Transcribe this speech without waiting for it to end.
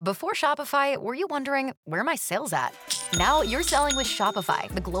Before Shopify, were you wondering, where are my sales at? Now you're selling with Shopify,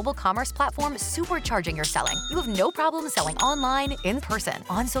 the global commerce platform supercharging your selling. You have no problem selling online, in person,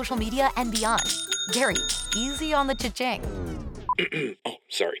 on social media, and beyond. Gary, easy on the cha-ching. Oh,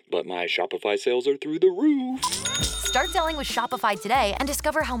 sorry, but my Shopify sales are through the roof. Start selling with Shopify today and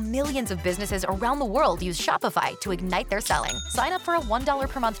discover how millions of businesses around the world use Shopify to ignite their selling. Sign up for a $1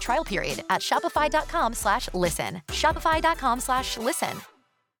 per month trial period at shopify.com/listen. Shopify.com/listen.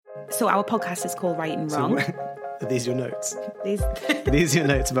 So our podcast is called Right and Wrong. Are these your notes? These These are your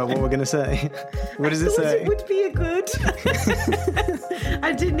notes about what we're going to say? What does it say? It would be a good.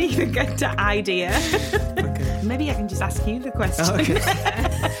 I didn't even get to idea. Okay. Maybe I can just ask you the question. Oh, okay.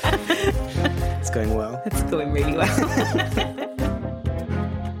 It's going well. It's going really well.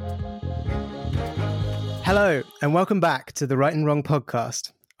 Hello, and welcome back to the Right and Wrong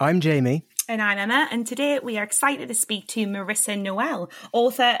podcast. I'm Jamie. And I'm Emma, and today we are excited to speak to Marisa Noelle,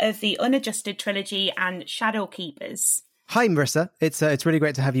 author of the Unadjusted trilogy and Shadow Keepers. Hi, Marisa. It's really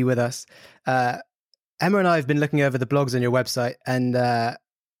great to have you with us. Emma and I have been looking over the blogs on your website, and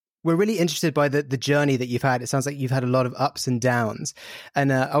we're really interested by the journey that you've had. It sounds like you've had a lot of ups and downs.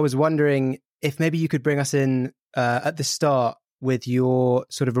 And I was wondering if maybe you could bring us in at the start with your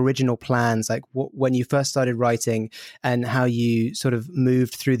sort of original plans, like when you first started writing and how you sort of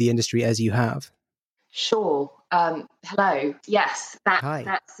moved through the industry as you have. Sure. Hello. Yes,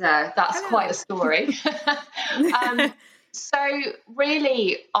 that's quite a story. So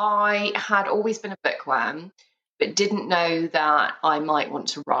really, I had always been a bookworm, but didn't know that I might want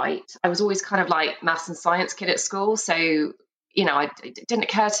to write. I was always kind of like maths and science kid at school. So, it didn't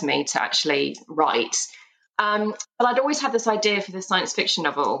occur to me to actually write. But I'd always had this idea for the science fiction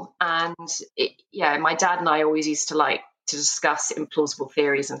novel. And my dad and I always used to like to discuss implausible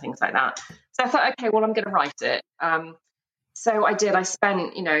theories and things like that. So I thought, okay, well, I'm going to write it. So I did. I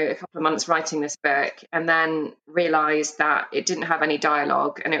spent, a couple of months writing this book and then realized that it didn't have any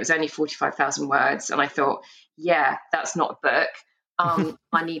dialogue and it was only 45,000 words. And I thought, yeah, that's not a book.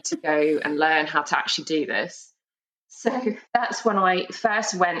 I need to go and learn how to actually do this. So that's when I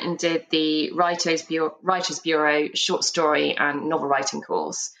first went and did the Writers Bureau short story and novel writing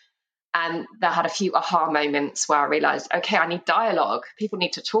course. And that had a few aha moments where I realized, okay, I need dialogue. People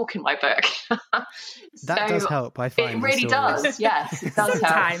need to talk in my book. That does help, I find. It really does. Yes, it does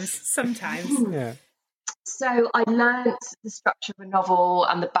Sometimes. Yeah. So I learned the structure of a novel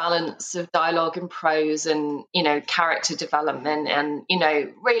and the balance of dialogue and prose and, character development and,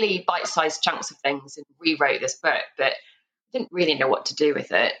 really bite-sized chunks of things and rewrote this book, but didn't really know what to do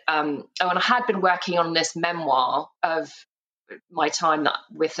with it. And I had been working on this memoir of my time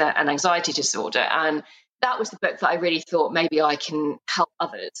with an anxiety disorder. And that was the book that I really thought maybe I can help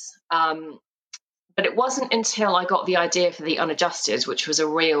others. But it wasn't until I got the idea for the Unadjusted, which was a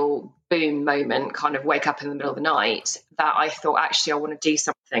real boom moment, kind of wake up in the middle of the night, that I thought, actually, I want to do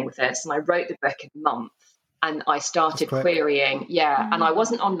something with this. And I wrote the book in a month and I started querying. Yeah. Mm-hmm. And I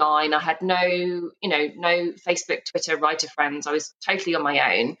wasn't online. I had no Facebook, Twitter, writer friends. I was totally on my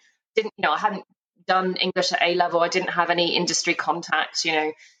own. I hadn't done English at A-level. I didn't have any industry contacts,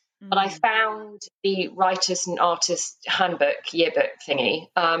 Mm-hmm. But I found the Writers and Artists Handbook yearbook thingy.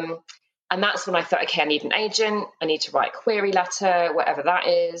 And that's when I thought, okay, I need an agent. I need to write a query letter, whatever that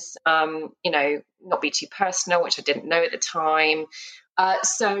is, not be too personal, which I didn't know at the time.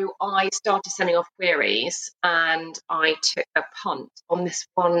 So I started sending off queries and I took a punt on this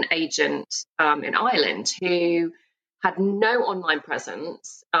one agent in Ireland who had no online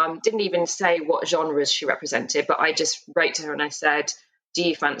presence, didn't even say what genres she represented, but I just wrote to her and I said, do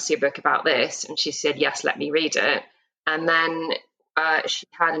you fancy a book about this? And she said, yes, let me read it. And then she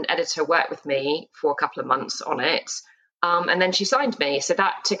had an editor work with me for a couple of months on it. And then she signed me. So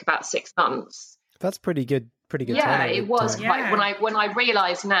that took about 6 months. That's pretty good. Yeah, it was quite, when I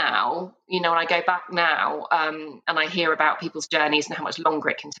realize now, when I go back now and I hear about people's journeys and how much longer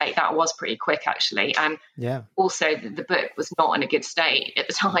it can take, that was pretty quick actually. And also the book was not in a good state at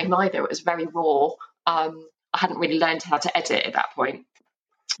the time either. It was very raw. I hadn't really learned how to edit at that point.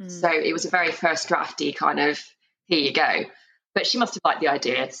 So it was a very first drafty kind of, here you go. But she must have liked the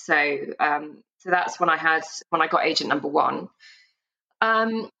idea. So that's when I got agent number 1.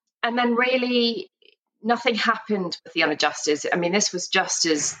 And then really nothing happened with the Unadjusted. I mean, this was just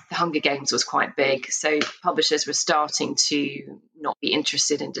as the Hunger Games was quite big. So publishers were starting to not be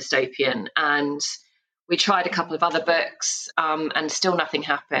interested in dystopian. And we tried a couple of other books and still nothing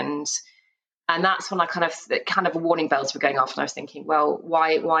happened. And that's when I kind of warning bells were going off. And I was thinking, well,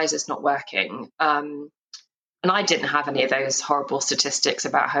 why is this not working? And I didn't have any of those horrible statistics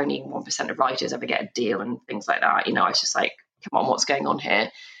about how only 1% of writers ever get a deal and things like that. I was just like, come on, what's going on here?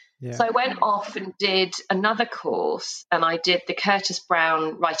 Yeah. So I went off and did another course, and I did the Curtis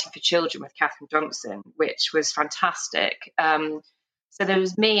Brown Writing for Children with Catherine Johnson, which was fantastic. So there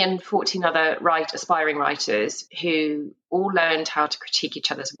was me and 14 other aspiring writers who all learned how to critique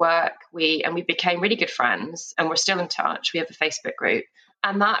each other's work. We became really good friends, and we're still in touch. We have a Facebook group.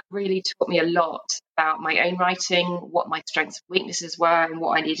 And that really taught me a lot about my own writing, what my strengths and weaknesses were, and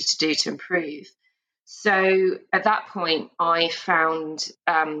what I needed to do to improve. So at that point, I found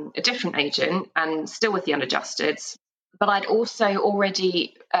a different agent, and still with the Unadjusteds, but I'd also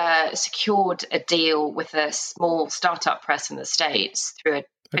already secured a deal with a small startup press in the States through a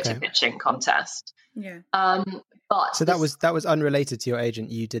Twitter pitching contest. Yeah. But so that was unrelated to your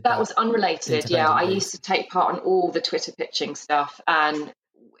agent. You did that. That was unrelated. Yeah, I used to take part in all the Twitter pitching stuff, and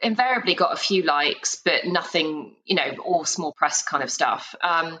invariably got a few likes, but nothing, all small press kind of stuff.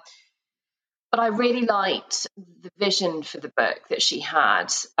 But I really liked the vision for the book that she had.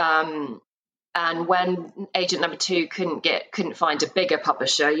 And when agent number 2 couldn't find a bigger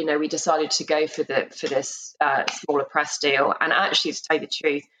publisher, we decided to go for this smaller press deal. And actually, to tell you the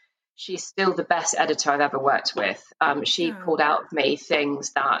truth, she's still the best editor I've ever worked with. She pulled out of me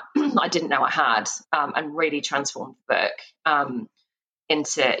things that I didn't know I had, and really transformed the book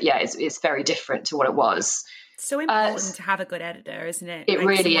into, it's very different to what it was. So important to have a good editor, isn't it? It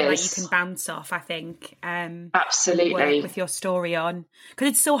really is. That you can bounce off, I think. Absolutely. Work with your story on. Because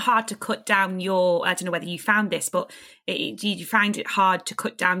it's so hard to cut down I don't know whether you found this, but do you find it hard to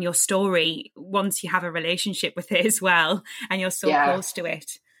cut down your story once you have a relationship with it as well, and you're so close to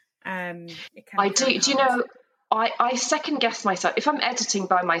it? I do. Do you know, I second guess myself. If I'm editing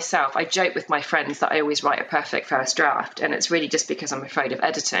by myself, I joke with my friends that I always write a perfect first draft, and it's really just because I'm afraid of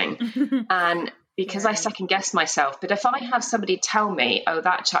editing. And because I second guess myself. But if I have somebody tell me, oh,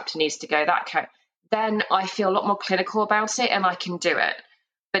 that chapter needs to go, then I feel a lot more clinical about it, and I can do it.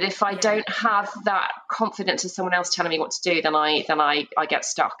 But if I don't have that confidence of someone else telling me what to do, then I get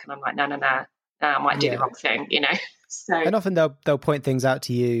stuck, and I'm like, no, I might do the wrong thing, So, and often they'll point things out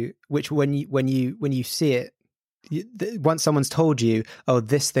to you, which when you see it, once someone's told you, oh,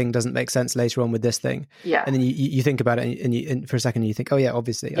 this thing doesn't make sense later on with this thing, and then you think about it, and for a second you think, oh yeah,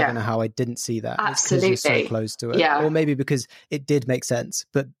 obviously, I don't know how I didn't see that. Absolutely. It's because you're so close to it, or maybe because it did make sense,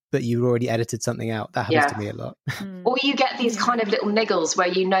 but you already edited something out. That happens to me a lot. Or you get these kind of little niggles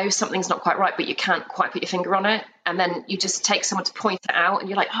where something's not quite right, but you can't quite put your finger on it, and then you just take someone to point it out, and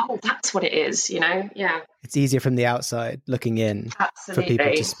you're like, oh, that's what it is, It's easier from the outside looking in for people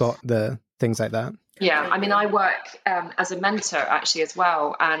to spot the things like that. Yeah, I mean, I work as a mentor actually as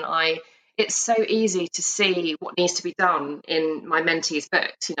well, and it's so easy to see what needs to be done in my mentees'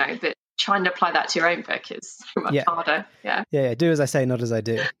 books, but trying to apply that to your own book is so much harder. Yeah. Do as I say, not as I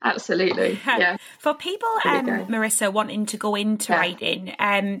do. Absolutely. Yeah. For people, Marisa, wanting to go into writing,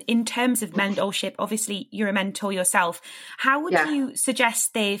 in terms of mentorship, obviously you're a mentor yourself. How would you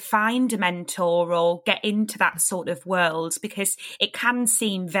suggest they find a mentor or get into that sort of world? Because it can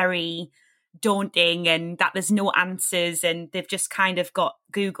seem very daunting, and that there's no answers, and they've just kind of got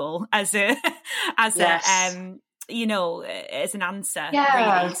Google as an answer.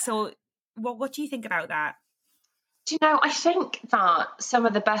 Really. So what do you think about that? Do you know, I think that some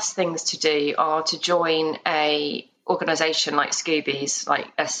of the best things to do are to join a organisation like Scoobies,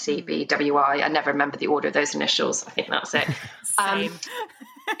 like SCBWI. I never remember the order of those initials. I think that's it. Same.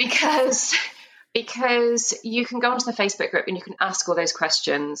 Because you can go onto the Facebook group and you can ask all those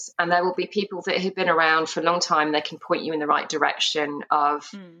questions, and there will be people that have been around for a long time that can point you in the right direction of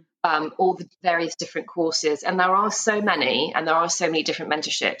all the various different courses. And there are so many, and there are so many different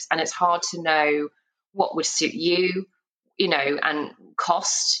mentorships, and it's hard to know what would suit you, and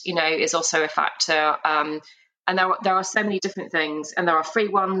cost, is also a factor. And there are so many different things, and there are free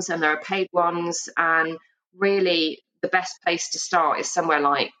ones and there are paid ones. And really the best place to start is somewhere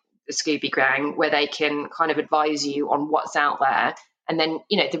like the Scooby Gang, where they can kind of advise you on what's out there, and then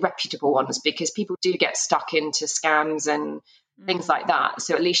the reputable ones, because people do get stuck into scams and things like that.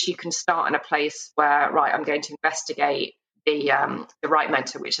 So at least you can start in a place where, right, I'm going to investigate the right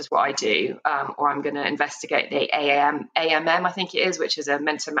mentor, which is what I do, or I'm going to investigate the AMM, I think it is, which is a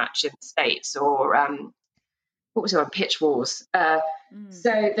mentor match in the States, or what was it on Pitch Wars.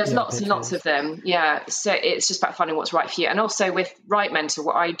 So there's lots and lots of them. Yeah. So it's just about finding what's right for you. And also with Right Mentor,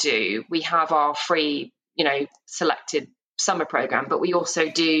 what I do, we have our free, selected summer program, but we also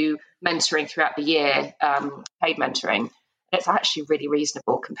do mentoring throughout the year, paid mentoring. It's actually really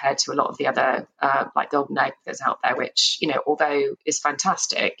reasonable compared to a lot of the other, like Golden Egg that's out there, which, although is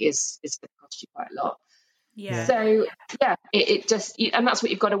fantastic, is going to cost you quite a lot. Yeah. So it just, and that's what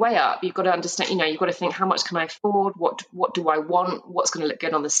you've got to weigh up. You've got to understand, you've got to think, how much can I afford? What do I want? What's going to look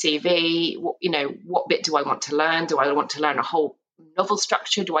good on the CV? What bit do I want to learn? Do I want to learn a whole novel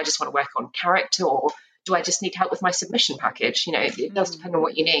structure? Do I just want to work on character, or do I just need help with my submission package? It does depend on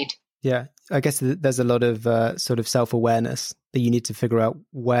what you need. Yeah, I guess there's a lot of sort of self-awareness that you need to figure out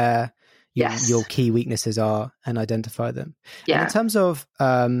where your key weaknesses are and identify them. Yeah. And in terms of,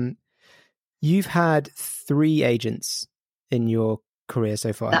 you've had 3 agents in your career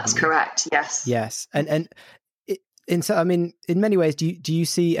so far. That's correct. Yes. Yes. And in many ways, do you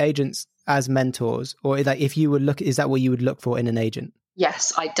see agents as mentors, or like if you would look, is that what you would look for in an agent?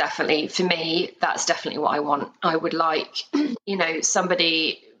 Yes, for me, that's definitely what I want. I would like,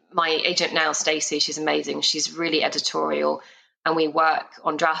 somebody, my agent now, Stacey, she's amazing. She's really editorial, and we work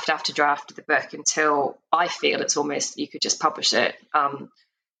on draft after draft of the book until I feel it's almost, you could just publish it.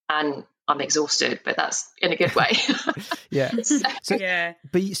 And I'm exhausted, but that's in a good way. Yeah.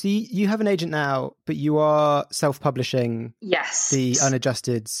 But you have an agent now, but you are self-publishing the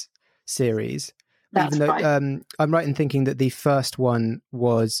Unadjusted series. That's even though, right. I'm right in thinking that the first one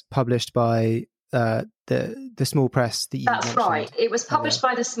was published by the small press that you That's mentioned. right. It was published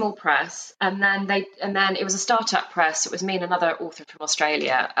by the small press, and then it was a startup press. It was me and another author from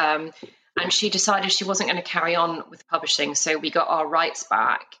Australia. And she decided she wasn't going to carry on with publishing, so we got our rights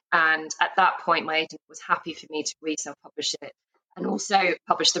back. And at that point, my agent was happy for me to re-self-publish it and also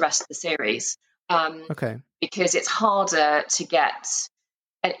publish the rest of the series. Because it's harder to get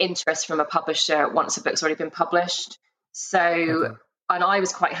an interest from a publisher once a book's already been published. So, and I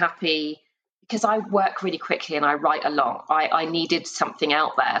was quite happy because I work really quickly and I write a lot. I needed something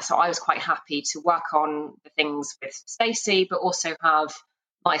out there. So I was quite happy to work on the things with Stacey, but also have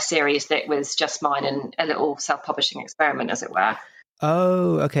my series that was just mine and a little self-publishing experiment, as it were.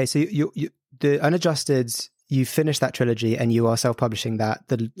 Oh, okay. So you the Unadjusted, you finished that trilogy and you are self-publishing that.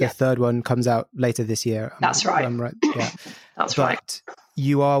 The third one comes out later this year. That's right. I'm right. Yeah. That's right. But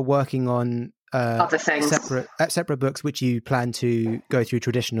you are working on other things, separate books, which you plan to go through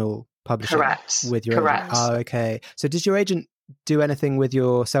traditional publishing. Correct. With your agent. Oh, okay. So does your agent do anything with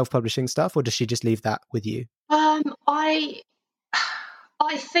your self-publishing stuff, or does she just leave that with you?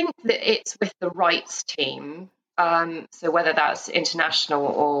 I think that it's with the rights team. So whether that's international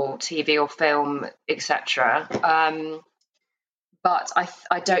or TV or film, etc. But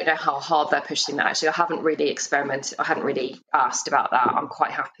I don't know how hard they're pushing that. Actually, I haven't really experimented. I haven't really asked about that. I'm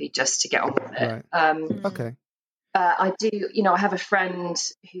quite happy just to get on with it. Right. Okay. I do, I have a friend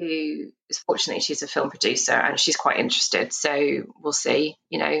who is, fortunately, she's a film producer and she's quite interested. So we'll see,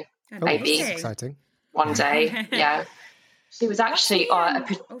 maybe exciting. One day. Yeah. She was actually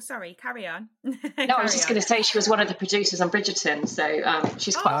sorry, carry on. No, I was just going to say she was one of the producers on Bridgerton, so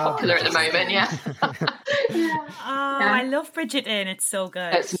she's quite popular at the moment. Yeah. I love Bridgerton. It's so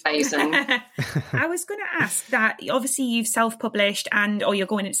good. It's amazing. I was going to ask that. Obviously, you've self-published, or you're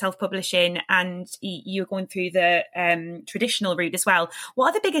going into self-publishing, and you're going through the traditional route as well. What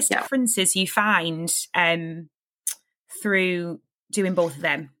are the biggest differences you find through doing both of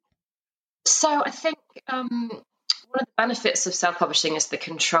them? So I think one of the benefits of self-publishing is the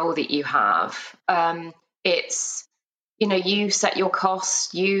control that you have. It's, you set your costs.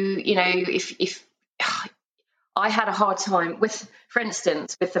 If I had a hard time with, for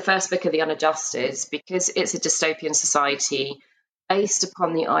instance, with the first book of the Unadjusted, because it's a dystopian society based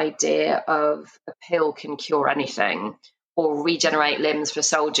upon the idea of a pill can cure anything or regenerate limbs for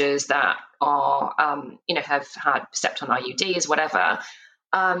soldiers that are, have had stepped on IUDs, whatever.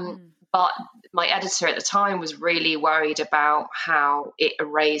 But my editor at the time was really worried about how it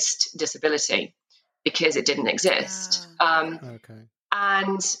erased disability because it didn't exist.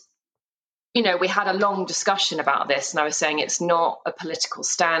 And, we had a long discussion about this, and I was saying it's not a political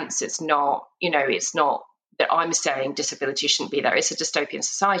stance. It's not, it's not that I'm saying disability shouldn't be there. It's a dystopian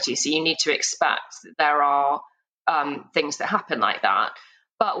society. So you need to expect that there are things that happen like that.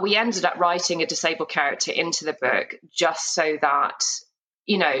 But we ended up writing a disabled character into the book just so that,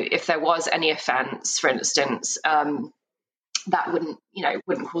 if there was any offence, for instance, that wouldn't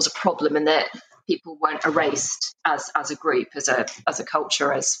cause a problem, and that people weren't erased as a group, as a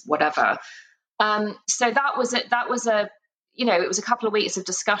culture, as whatever. So that was it. That was it was a couple of weeks of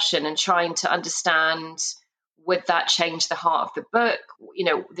discussion and trying to understand, would that change the heart of the book?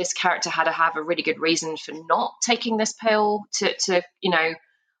 This character had to have a really good reason for not taking this pill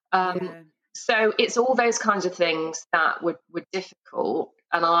So it's all those kinds of things that were difficult,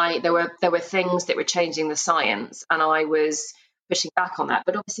 and there were things that were changing the science, and I was pushing back on that.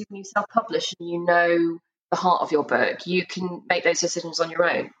 But obviously, when you self-publish and the heart of your book, you can make those decisions on your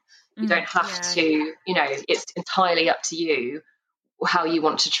own. You don't have to, you know, it's entirely up to you how you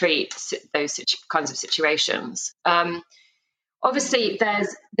want to treat those kinds of situations. Obviously,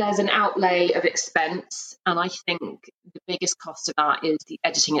 there's an outlay of expense, and I think the biggest cost of that is the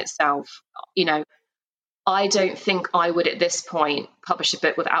editing itself. You know, I don't think I would at this point publish a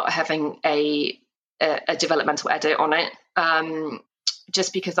book without having a developmental edit on it,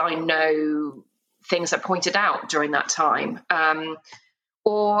 just because I know things are pointed out during that time.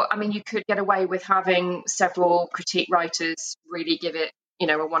 Or, I mean, you could get away with having several critique writers really give it, you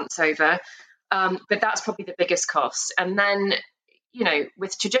know, a once over. But that's probably the biggest cost. And then, you know,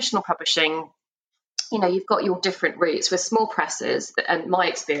 with traditional publishing, you know, you've got your different routes. With small presses, and my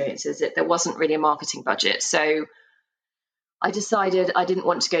experience is that there wasn't really a marketing budget. So I decided I didn't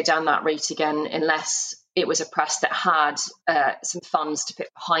want to go down that route again unless it was a press that had some funds to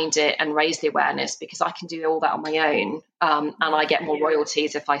put behind it and raise the awareness, because I can do all that on my own, and I get more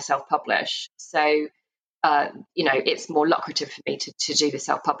royalties if I self-publish. So, you know, it's more lucrative for me to do the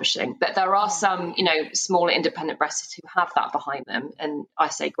self-publishing. But there are some, you know, smaller independent presses who have that behind them, and I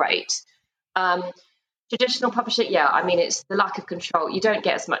say great. Traditional publishing, I mean, it's the lack of control. You don't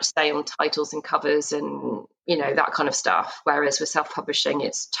get as much say on titles and covers and, you know, that kind of stuff. Whereas with self-publishing,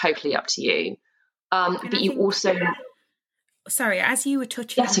 it's totally up to you. But you also... Sorry, as you were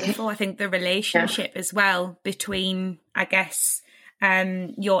touching on before, I think the relationship as well between, I guess,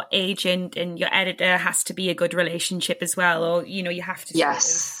 your agent and your editor has to be a good relationship as well. Or, you know, you have to sort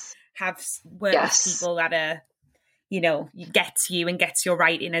of have work with people that are, you know, gets you and gets your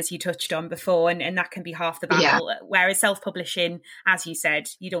writing, as you touched on before, and that can be half the battle. Whereas self-publishing, as you said,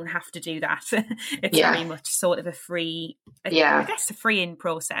 you don't have to do that. It's very much sort of a free, I guess, a freeing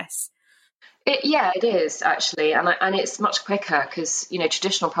process. It is actually, and it's much quicker because, you know,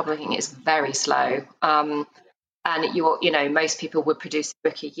 traditional publishing is very slow. And you know, most people would produce a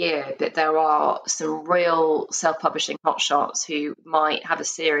book a year, but there are some real self-publishing hotshots who might have a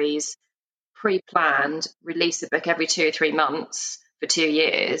series pre-planned, release a book every 2 or 3 months for 2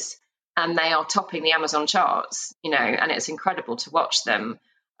 years, and they are topping the Amazon charts, you know, and it's incredible to watch them.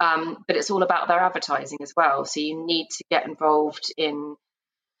 But it's all about their advertising as well. So you need to get involved in,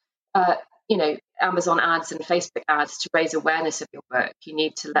 you know, Amazon ads and Facebook ads to raise awareness of your book. You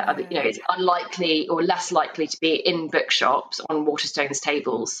need to let other, you know, it's unlikely or less likely to be in bookshops on Waterstone's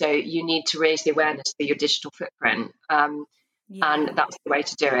tables. So you need to raise the awareness for your digital footprint. And that's the way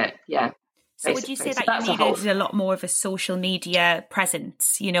to do it. Yeah. So would you say that you needed a lot more of a social media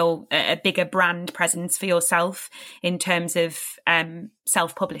presence, you know, a bigger brand presence for yourself in terms of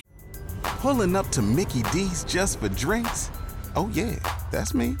self-publishing? Pulling up to Mickey D's just for drinks? Oh yeah,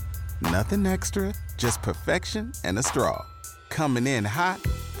 that's me. Nothing extra, just perfection and a straw. Coming in hot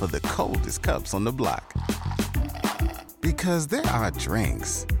for the coldest cups on the block. Because there are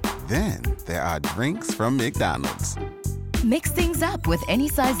drinks. Then there are drinks from McDonald's. Mix things up with any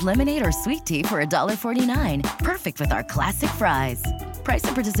size lemonade or sweet tea for $1.49. Perfect with our classic fries. Price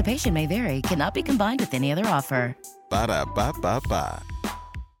and participation may vary. Cannot be combined with any other offer. Ba-da-ba-ba-ba.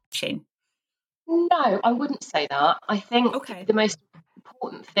 No, I wouldn't say that. I think the most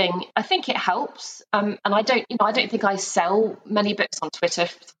important thing, I think it helps. And I don't think I sell many books on Twitter,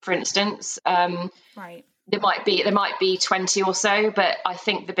 for instance. Right. There might be 20 or so, but I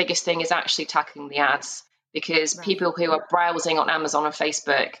think the biggest thing is actually tackling the ads. Because people who are browsing on Amazon or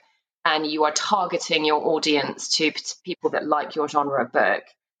Facebook, and you are targeting your audience to people that like your genre of book,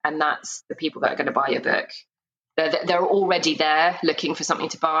 and that's the people that are going to buy your book. They're already there looking for something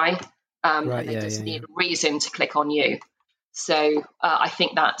to buy, and they just need a reason to click on you. So I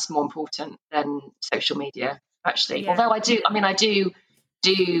think that's more important than social media, actually. Although I do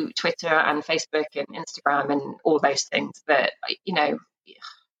Twitter and Facebook and Instagram and all those things, but you know.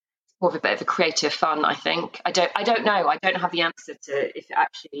 More of a bit of a creative fun, I think. I don't know. I don't have the answer to if it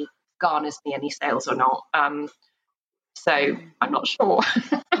actually garners me any sales or not. So I'm not sure.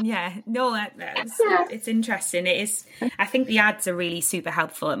 It's interesting. It is. I think the ads are really super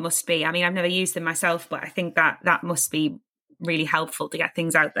helpful. It must be. I mean, I've never used them myself, but I think that must be really helpful to get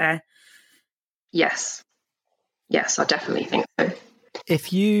things out there. Yes, I definitely think so.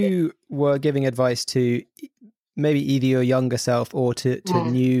 If you were giving advice to maybe either your younger self or to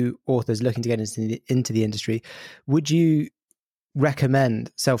new authors looking to get into the industry, would you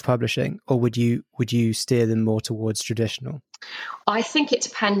recommend self-publishing, or would you steer them more towards traditional? I think it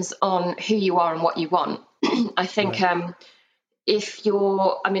depends on who you are and what you want. I think if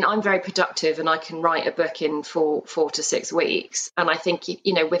you're, I mean, I'm very productive and I can write a book in 4 to 6 weeks. And I think,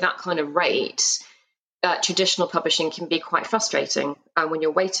 you know, with that kind of rate, traditional publishing can be quite frustrating when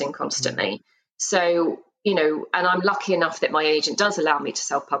you're waiting constantly. So and I'm lucky enough that my agent does allow me to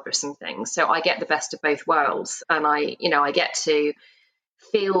self-publish some things. So I get the best of both worlds, and I get to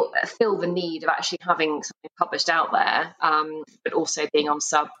feel the need of actually having something published out there, but also being on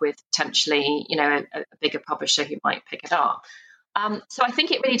sub with potentially, a bigger publisher who might pick it up. So I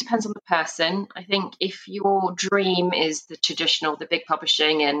think it really depends on the person. I think if your dream is the big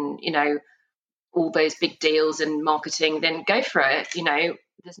publishing and, all those big deals and marketing, then go for it.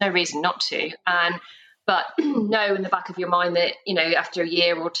 There's no reason not to. But know in the back of your mind that, after a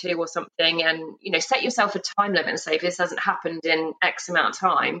year or two or something, and, set yourself a time limit and say, if this hasn't happened in X amount of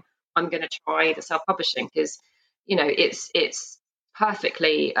time, I'm going to try the self-publishing, because, it's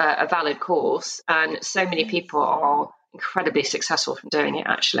perfectly a valid course. And so many people are incredibly successful from doing it,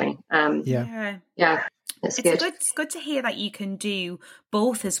 actually. Yeah. It's good to hear that you can do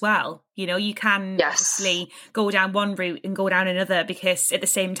both as well. You can obviously go down one route and go down another, because at the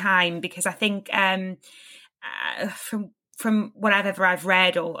same time, because I think from whatever I've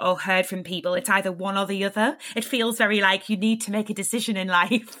read or heard from people, it's either one or the other. It feels very like you need to make a decision in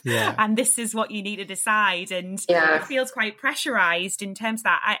life, and this is what you need to decide. And it feels quite pressurized in terms of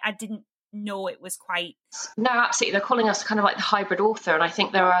that. I didn't know it was quite. No, absolutely. They're calling us kind of like the hybrid author. And I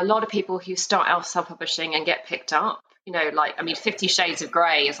think there are a lot of people who start out self-publishing and get picked up, 50 Shades of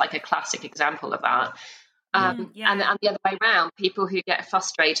Grey is like a classic example of that. And the other way around, people who get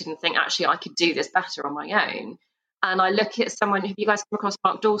frustrated and think, actually, I could do this better on my own. And I look at someone, have you guys come across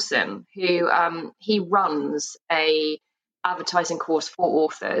Mark Dawson, who he runs a advertising course for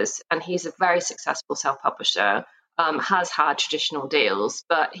authors, and he's a very successful self-publisher. Has had traditional deals,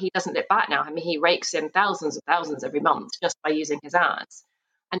 but he doesn't look back now. I mean, he rakes in thousands and thousands every month just by using his ads.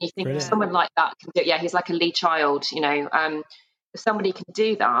 And you think if someone like that can do it, he's like a Lee Child, if somebody can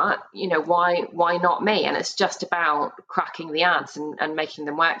do that, why not me? And it's just about cracking the ads and making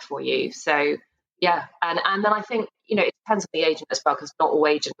them work for you. So, yeah. And then I think, it depends on the agent as well, because not all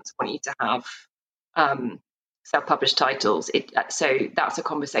agents want you to have self-published titles. So that's a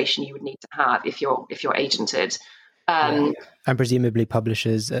conversation you would need to have if you're agented. And presumably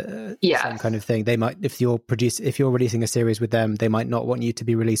publishers, same kind of thing. They might, if you're releasing a series with them, they might not want you to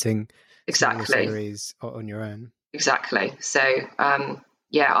be releasing a series on your own. Exactly. So, I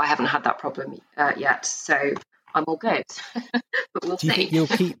haven't had that problem yet, so I'm all good. But we'll see. Do you think you'll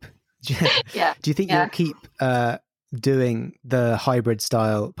keep? Do you think you'll keep doing the hybrid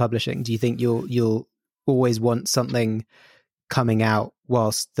style publishing? Do you think you'll always want something coming out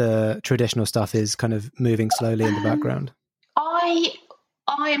whilst the traditional stuff is kind of moving slowly in the background?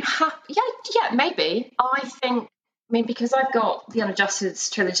 I'm happy. Yeah, maybe. I think, because I've got the Unadjusted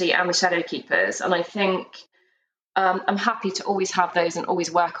trilogy and the Shadow Keepers, and I think I'm happy to always have those and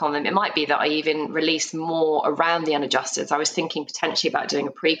always work on them. It might be that I even release more around the Unadjusted. I was thinking potentially about doing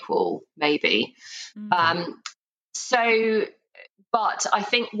a prequel, maybe. But I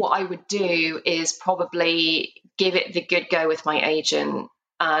think what I would do is probably give it the good go with my agent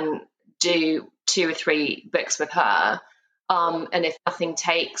and do 2 or 3 books with her. And if nothing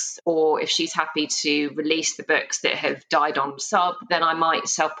takes, or if she's happy to release the books that have died on sub, then I might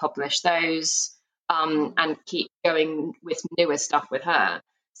self-publish those and keep going with newer stuff with her.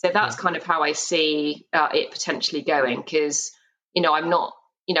 So that's kind of how I see it potentially going, because, I'm not,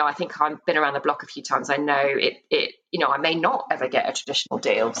 I think I've been around the block a few times. I know it I may not ever get a traditional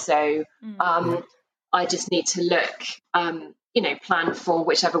deal. So I just need to look, plan for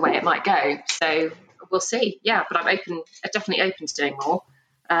whichever way it might go. So we'll see. Yeah, but I'm definitely open to doing more.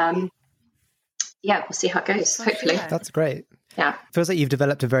 We'll see how it goes, hopefully. That's great. Yeah. Feels like you've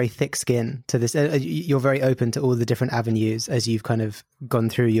developed a very thick skin to this. You're very open to all the different avenues as you've kind of gone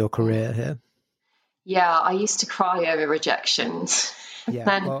through your career here. Yeah, I used to cry over rejections. Yeah,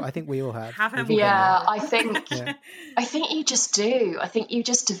 well, I think we all have. I think you just do. I think you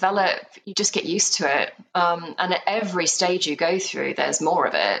just develop, you just get used to it. And at every stage you go through, there's more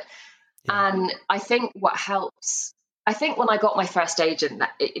of it. Yeah. And I think what helps, when I got my first agent,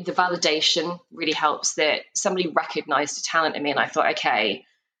 the validation really helps, that somebody recognized a talent in me. And I thought, okay,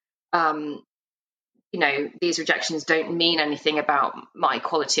 these rejections don't mean anything about my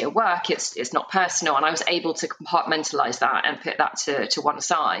quality of work. It's not personal. And I was able to compartmentalize that and put that to one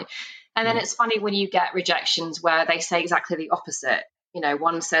side. And then it's funny when you get rejections where they say exactly the opposite.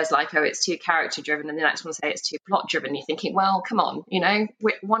 One says like, oh, it's too character driven, and the next one say it's too plot driven. You're thinking, well, come on,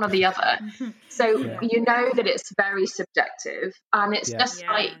 one or the other. So that it's very subjective, and it's just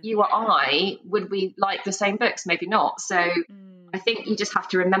like you or I, would we like the same books? Maybe not. So I think you just have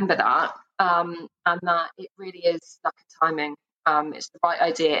to remember that. And that it really is like a timing. It's the right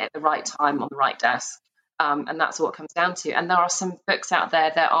idea at the right time on the right desk. And that's what it comes down to. And there are some books out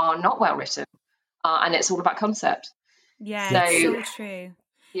there that are not well written. and it's all about concept. Yeah, it's so true.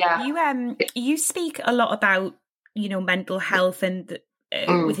 Yeah, you speak a lot about, you know, mental health and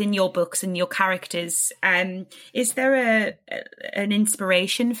within your books and your characters. Is there an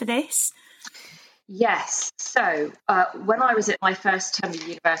inspiration for this? Yes. So when I was at my first term of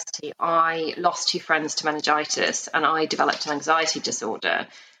university, I lost 2 friends to meningitis, and I developed an anxiety disorder.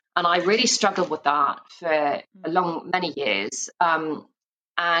 And I really struggled with that for many years.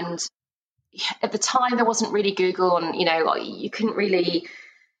 And at the time, there wasn't really Google, and you couldn't really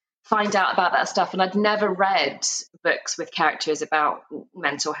find out about that stuff. And I'd never read books with characters about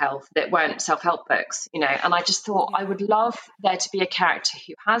mental health that weren't self-help books, and I just thought I would love there to be a character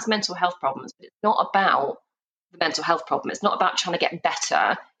who has mental health problems, but it's not about the mental health problem. It's not about trying to get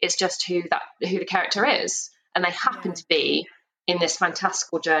better. It's just who the character is. And they happen to be in this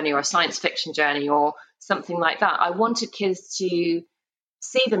fantastical journey or a science fiction journey or something like that. I wanted kids to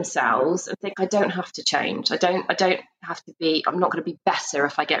see themselves and think, I don't have to change. I don't have to be, I'm not going to be better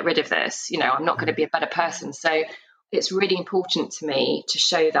if I get rid of this. I'm not going to be a better person. So it's really important to me to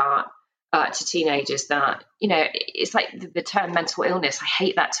show that to teenagers that, it's like the term mental illness. I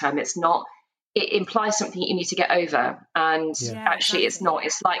hate that term. It's not, it implies something you need to get over. And actually it's not.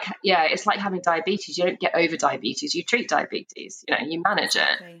 It's like having diabetes. You don't get over diabetes. You treat diabetes, you manage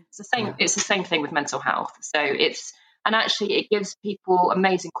it. It's the same. It's the same thing with mental health. So and actually it gives people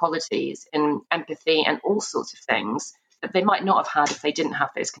amazing qualities in empathy and all sorts of things that they might not have had if they didn't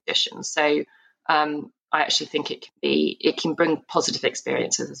have those conditions. So I actually think it can bring positive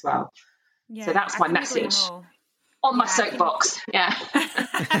experiences as well. Yeah, so that's my message on my soapbox. Yeah.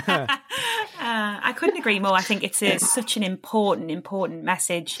 I couldn't agree more. I think it's such an important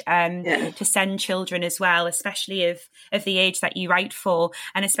message to send children as well, especially of the age that you write for,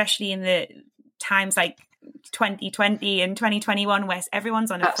 and especially in the times like 2020 and 2021 where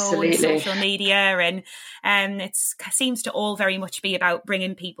everyone's on a phone, social media, and it seems to all very much be about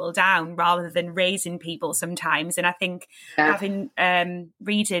bringing people down rather than raising people sometimes. And I think having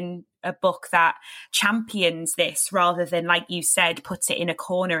reading a book that champions this rather than, like you said, puts it in a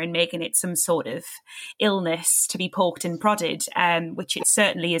corner and making it some sort of illness to be poked and prodded, which it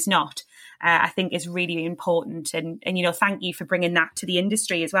certainly is not, I think is really important. And thank you for bringing that to the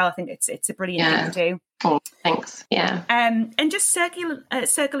industry as well. I think it's a brilliant thing to do. Oh, thanks. Yeah. And just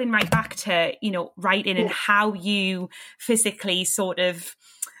circling right back to, writing and how you physically sort of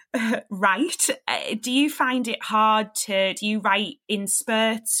write. Do you find it hard do you write in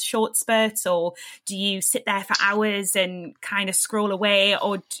short spurts, or do you sit there for hours and kind of scroll away,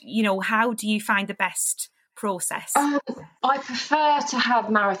 or, how do you find the best process? I prefer to have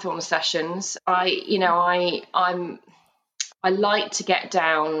marathon sessions. I like to get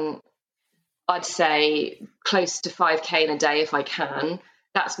down, I'd say close to 5K in a day if I can.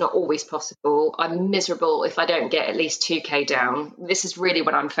 That's not always possible. I'm miserable if I don't get at least 2K down. This is really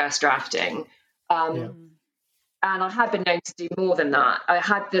when I'm first drafting. And I have been known to do more than that.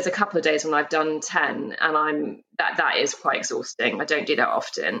 There's a couple of days when I've done 10, and that is quite exhausting. I don't do that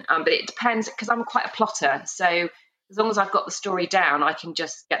often. But it depends, because I'm quite a plotter. So as long as I've got the story down, I can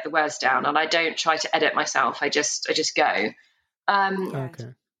just get the words down, and I don't try to edit myself. I just go. Okay.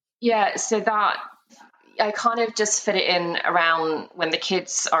 Yeah, so that I kind of just fit it in around when the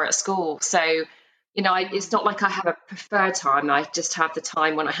kids are at school. So, it's not like I have a preferred time. I just have the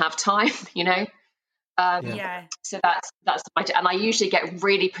time when I have time, So that's and I usually get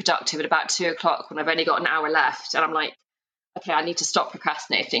really productive at about 2:00 when I've only got an hour left, and I'm like, okay, I need to stop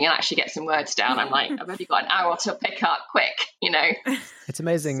procrastinating and actually get some words down. I'm like, I've only got an hour to pick up quick, It's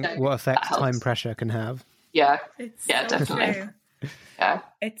amazing what effect time pressure can have. Yeah, it's definitely. True. Yeah.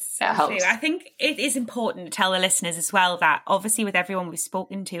 It's so true. I think it is important to tell the listeners as well that obviously with everyone we've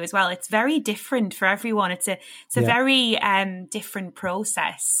spoken to as well, it's very different for everyone. It's a very different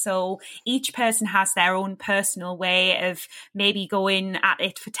process. So each person has their own personal way of maybe going at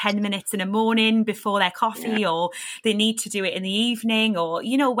it for 10 minutes in the morning before their coffee, or they need to do it in the evening, or,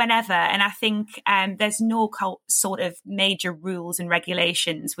 whenever. And I think there's no sort of major rules and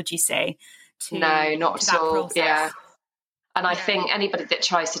regulations, would you say? No, not at all. Process. Yeah. And I think anybody that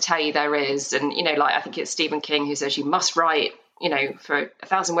tries to tell you there is, and, I think it's Stephen King who says you must write, for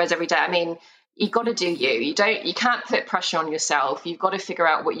 1,000 words every day. I mean, you've got to do you. You can't put pressure on yourself. You've got to figure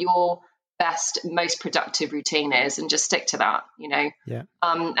out what your best, most productive routine is and just stick to that, Yeah.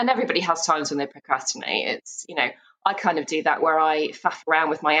 And everybody has times when they procrastinate. It's, I kind of do that where I faff around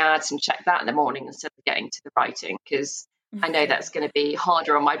with my ads and check that in the morning instead of getting to the writing, because I know that's going to be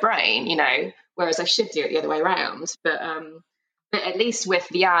harder on my brain, whereas I should do it the other way around. But But at least with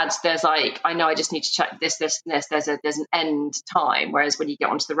the ads, there's like, I know I just need to check this, this, and this. There's an end time. Whereas when you get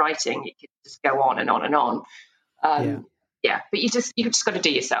onto the writing, it could just go on and on and on. But you just got to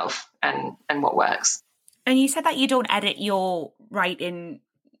do yourself and what works. And you said that you don't edit your writing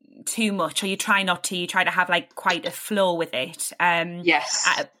too much, or you try not to. You try to have like quite a flow with it.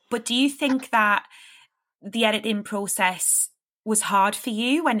 Yes. But do you think that the editing process was hard for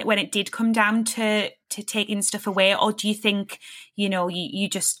you when it did come down to taking stuff away, or do you think you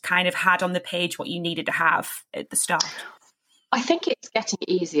just kind of had on the page what you needed to have at the start? I think it's getting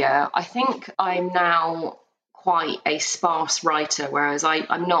easier. I think I'm now quite a sparse writer, whereas I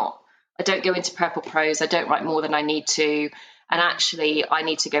don't go into purple prose. I don't write more than I need to, and actually I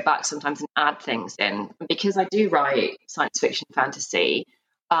need to go back sometimes and add things in, because I do write science fiction, fantasy.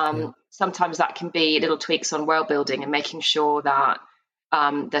 Sometimes that can be little tweaks on world building and making sure that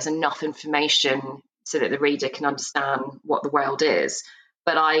there's enough information so that the reader can understand what the world is.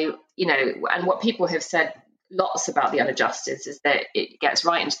 But and what people have said lots about The Unadjusted is that it gets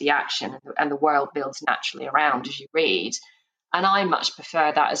right into the action and the world builds naturally around as you read. And I much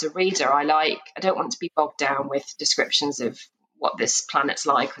prefer that as a reader. I don't want to be bogged down with descriptions of what this planet's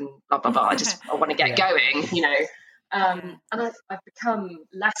like and blah, blah, blah. I want to get going, And I've become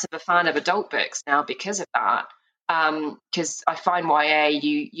less of a fan of adult books now because of that. Because I find YA,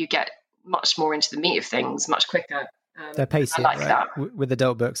 you get much more into the meat of things much quicker. They're pacey, I like right? that. With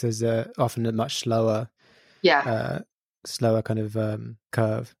adult books, there's often a much slower, slower kind of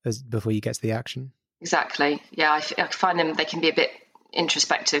curve before you get to the action. Exactly. Yeah, I find they can be a bit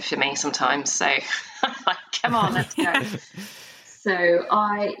introspective for me sometimes. So, come on, let's go. So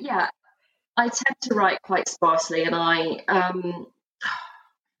I tend to write quite sparsely, and I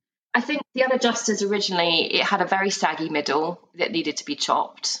think The Unadjusted originally, it had a very saggy middle that needed to be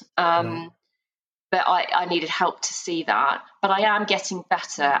chopped. But I needed help to see that. But I am getting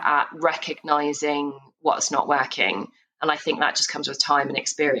better at recognising what's not working. And I think that just comes with time and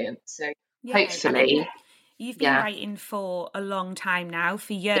experience. So hopefully... You've been writing for a long time now,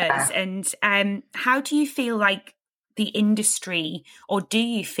 for years. And how do you feel like the industry, or do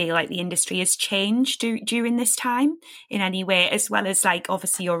you feel like the industry has changed during this time in any way, as well as like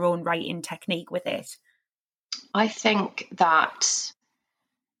obviously your own writing technique with it? I think that,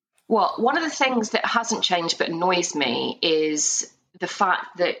 one of the things that hasn't changed but annoys me is the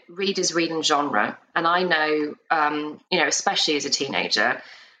fact that readers read in genre. And I know, especially as a teenager,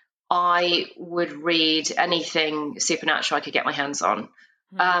 I would read anything supernatural I could get my hands on.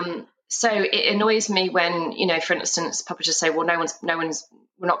 So it annoys me when, for instance, publishers say, well, we're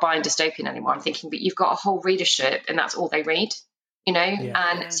not buying dystopian anymore. I'm thinking, but you've got a whole readership and that's all they read,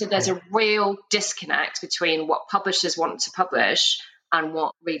 And so there's a real disconnect between what publishers want to publish and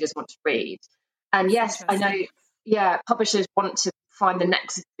what readers want to read. And yes, I know, publishers want to find the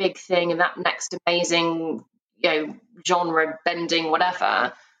next big thing and that next amazing, genre bending,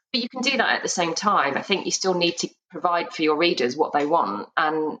 whatever. But you can do that at the same time. I think you still need to provide for your readers what they want.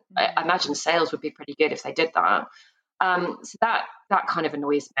 And I imagine sales would be pretty good if they did that. So that kind of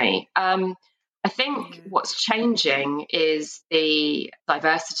annoys me. I think what's changing is the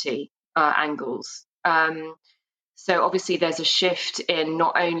diversity angles. So obviously there's a shift in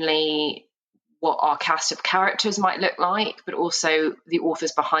not only what our cast of characters might look like, but also the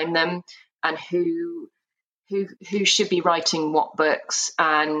authors behind them and who should be writing what books,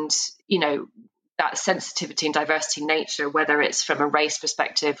 and that sensitivity and diversity nature, whether it's from a race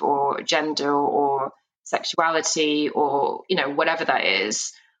perspective or gender or sexuality or whatever that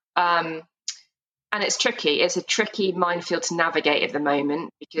is. And it's tricky. It's a tricky minefield to navigate at the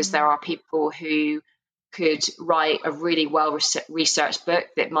moment, because there are people who could write a really well researched book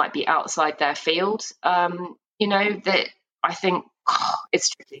that might be outside their field. That I think it's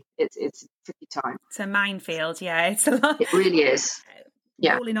tricky. It's a tricky time. It's a minefield. Yeah, it's a lot. It really is.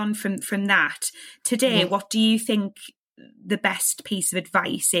 Yeah. Rolling on from that today, what do you think the best piece of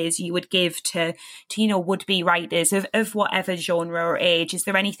advice is you would give to would-be writers of whatever genre or age? Is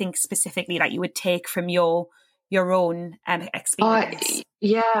there anything specifically that you would take from your own experience?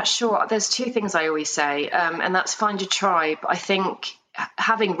 Yeah, sure. There's two things I always say, and that's find your tribe. I think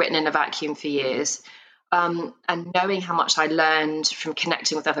having written in a vacuum for years, and knowing how much I learned from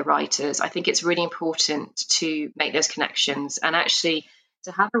connecting with other writers, I think it's really important to make those connections and actually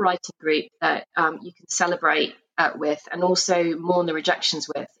to have a writing group that you can celebrate with, and also mourn the rejections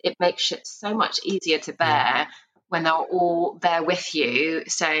with. It makes it so much easier to bear when they're all there with you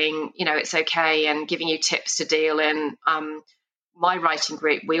saying, it's okay, and giving you tips to deal in. My writing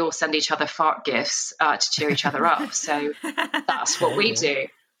group, we all send each other fart gifts to cheer each other up. So that's what we do.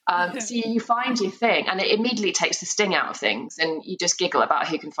 So you find your thing, and it immediately takes the sting out of things, and you just giggle about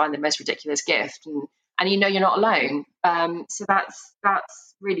who can find the most ridiculous gift, and you know you're not alone. So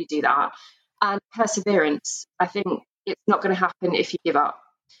that's really do that. And perseverance, I think it's not going to happen if you give up.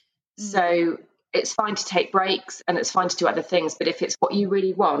 So it's fine to take breaks and it's fine to do other things. But if it's what you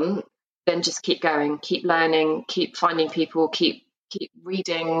really want, then just keep going, keep learning, keep finding people, keep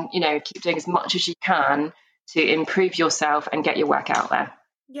reading, keep doing as much as you can to improve yourself and get your work out there.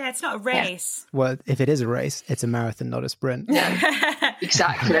 Yeah, it's not a race. Yeah. Well, if it is a race, it's a marathon, not a sprint. Yeah,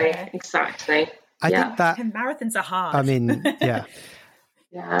 exactly. I think that marathons are hard. I mean, yeah.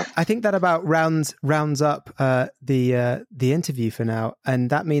 Yeah. I think that about rounds up the interview for now, and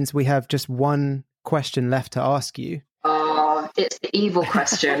that means we have just one question left to ask you. Oh, it's the evil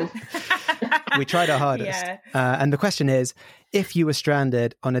question. We tried our hardest, and the question is: if you were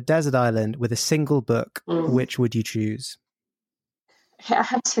stranded on a desert island with a single book, which would you choose? I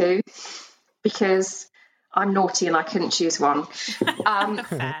had two because I'm naughty and I couldn't choose one.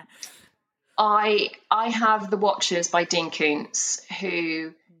 Fair. I have The Watchers by Dean Koontz,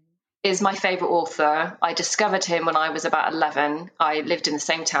 who is my favourite author. I discovered him when I was about 11. I lived in the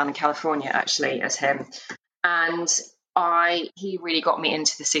same town in California, actually, as him. And he really got me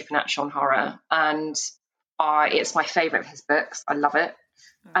into the supernatural and horror. And it's my favourite of his books. I love it.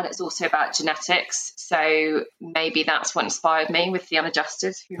 And it's also about genetics. So maybe that's what inspired me with The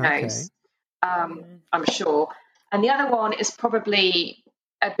Unadjusted. Who knows? I'm sure. And the other one is probably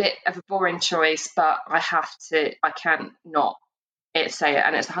a bit of a boring choice, but I can't not say it,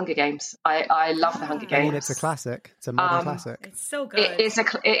 and it's The Hunger Games. I love The Hunger Games. I mean, it's a classic. It's a modern classic. It's so good.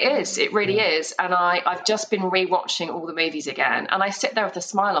 It really is. And I've just been rewatching all the movies again, and I sit there with a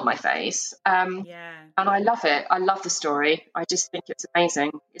smile on my face. And I love it. I love the story. I just think it's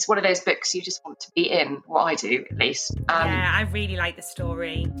amazing. It's one of those books you just want to be in. What I do, at least. I really like the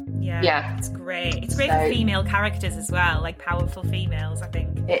story. Yeah, it's great. It's great for female characters as well, like powerful females. I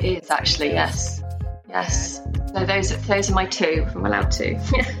think it is actually. Yes. So those are my two, if I'm allowed to.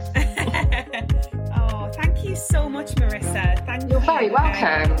 Oh, thank you so much, Marisa. Thank you. You're very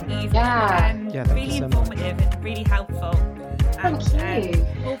welcome. You've been really informative and really helpful. Thank you.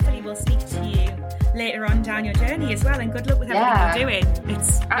 Hopefully we'll speak to you later on down your journey as well, and good luck with everything you're doing.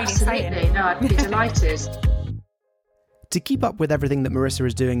 It's really exciting. No, I'd be delighted. To keep up with everything that Marisa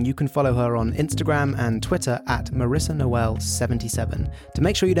is doing, you can follow her on Instagram and Twitter at Marisa Noelle77. To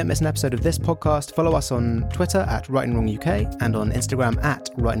make sure you don't miss an episode of this podcast, follow us on Twitter at Right and Wrong UK and on Instagram at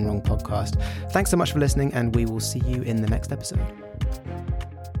Right and Wrong Podcast. Thanks so much for listening, and we will see you in the next episode.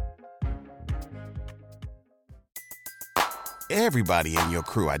 Everybody in your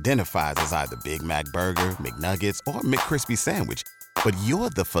crew identifies as either Big Mac Burger, McNuggets, or McCrispy Sandwich, but you're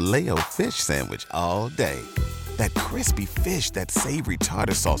the Filet-O-Fish Sandwich all day. That crispy fish, that savory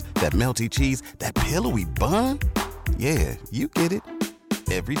tartar sauce, that melty cheese, that pillowy bun. Yeah, you get it.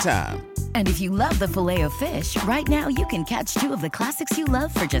 Every time. And if you love the Filet-O-Fish, right now you can catch two of the classics you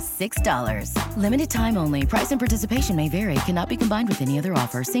love for just $6. Limited time only. Price and participation may vary. Cannot be combined with any other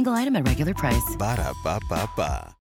offer. Single item at regular price. Ba-da-ba-ba-ba.